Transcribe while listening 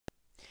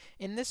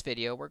In this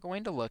video, we're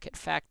going to look at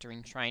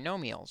factoring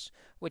trinomials,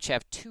 which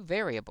have two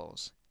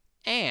variables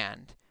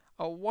and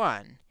a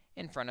 1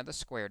 in front of the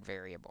squared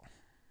variable.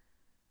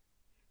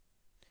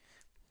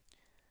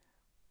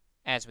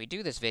 As we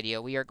do this video,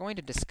 we are going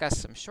to discuss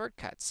some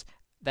shortcuts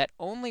that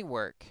only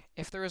work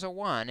if there is a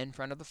 1 in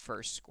front of the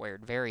first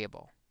squared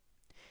variable.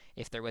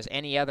 If there was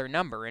any other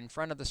number in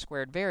front of the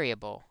squared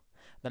variable,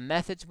 the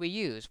methods we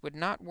use would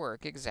not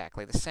work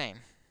exactly the same.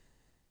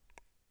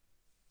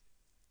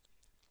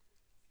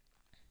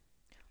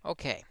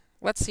 Okay,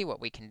 let's see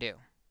what we can do.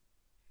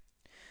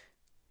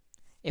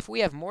 If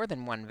we have more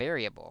than one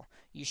variable,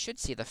 you should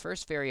see the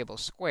first variable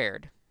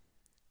squared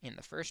in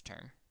the first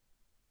term,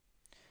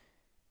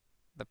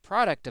 the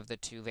product of the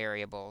two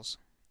variables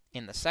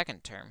in the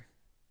second term,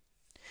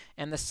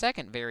 and the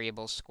second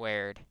variable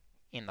squared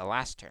in the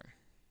last term.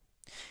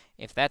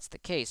 If that's the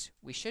case,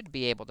 we should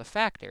be able to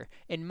factor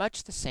in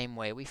much the same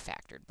way we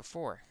factored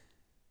before.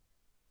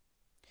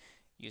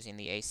 Using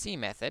the AC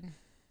method,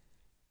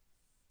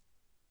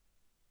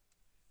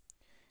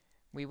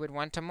 we would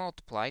want to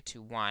multiply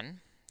to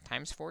 1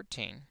 times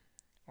 14,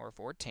 or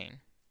 14,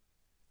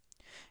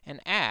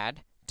 and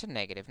add to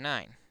negative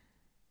 9.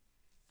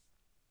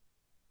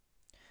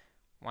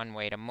 One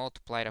way to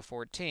multiply to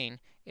 14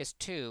 is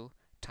 2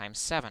 times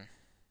 7.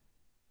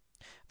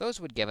 Those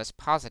would give us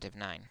positive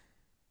 9,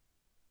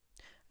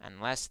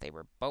 unless they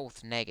were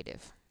both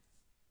negative.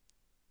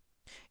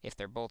 If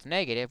they're both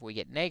negative, we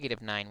get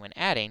negative 9 when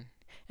adding,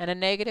 and a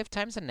negative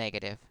times a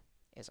negative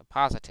is a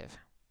positive.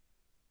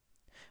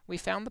 We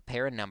found the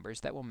pair of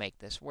numbers that will make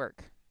this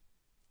work.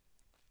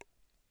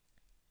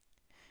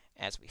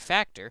 As we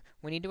factor,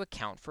 we need to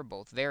account for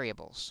both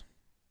variables.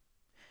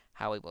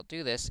 How we will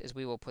do this is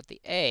we will put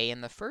the a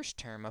in the first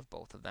term of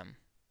both of them,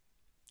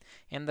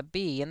 and the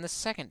b in the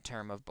second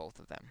term of both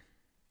of them.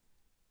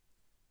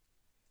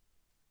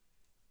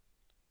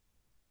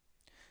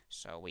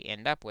 So we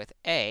end up with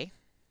a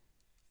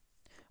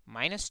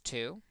minus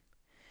 2,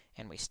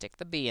 and we stick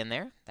the b in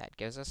there. That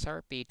gives us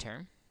our b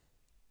term.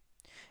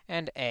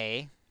 And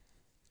a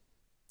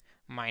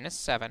minus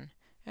 7,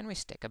 and we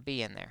stick a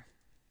b in there.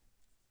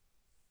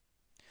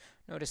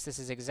 Notice this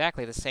is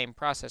exactly the same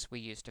process we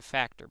used to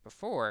factor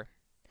before.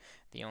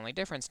 The only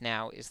difference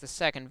now is the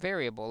second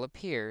variable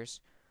appears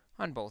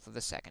on both of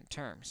the second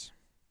terms.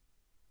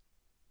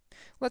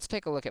 Let's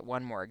take a look at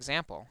one more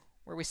example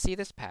where we see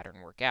this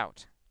pattern work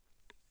out.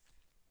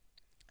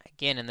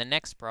 Again, in the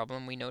next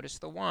problem, we notice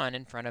the 1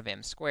 in front of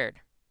m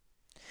squared.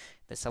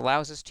 This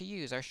allows us to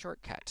use our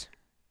shortcut.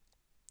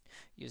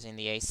 Using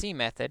the AC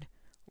method,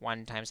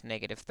 1 times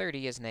negative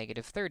 30 is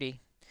negative 30,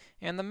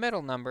 and the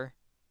middle number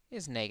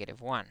is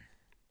negative 1.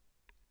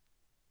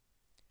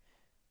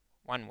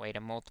 One way to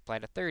multiply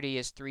to 30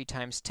 is 3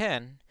 times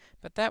 10,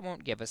 but that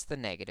won't give us the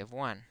negative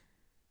 1.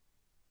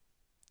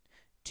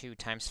 2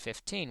 times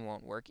 15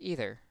 won't work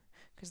either,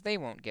 because they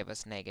won't give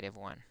us negative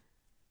 1.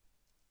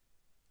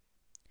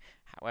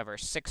 However,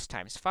 6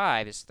 times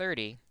 5 is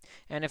 30,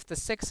 and if the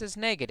 6 is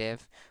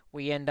negative,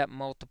 we end up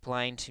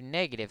multiplying to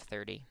negative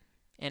 30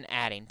 and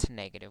adding to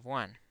negative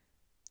 1.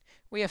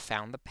 We have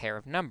found the pair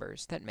of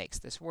numbers that makes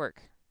this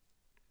work.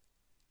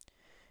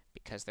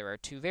 Because there are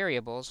two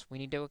variables, we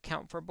need to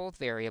account for both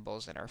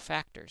variables in our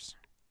factors.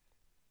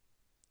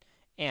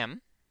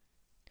 M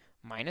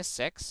minus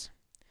 6,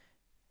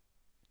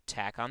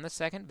 tack on the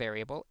second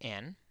variable,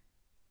 n,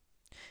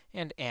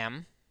 and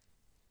m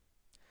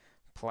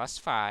plus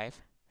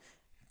 5,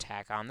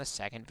 tack on the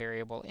second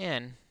variable,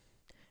 n,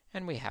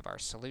 and we have our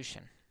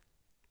solution.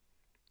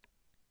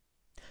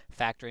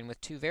 Factoring with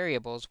two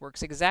variables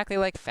works exactly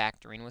like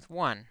factoring with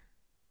one.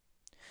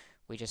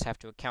 We just have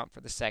to account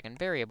for the second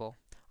variable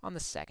on the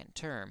second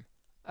term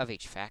of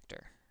each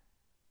factor.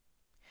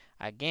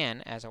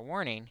 Again, as a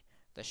warning,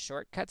 the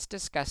shortcuts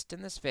discussed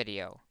in this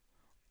video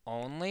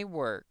only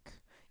work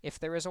if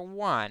there is a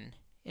 1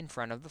 in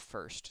front of the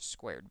first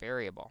squared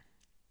variable.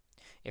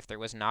 If there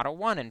was not a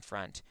 1 in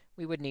front,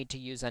 we would need to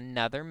use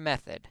another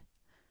method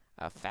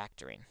of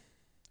factoring,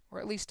 or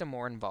at least a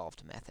more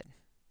involved method.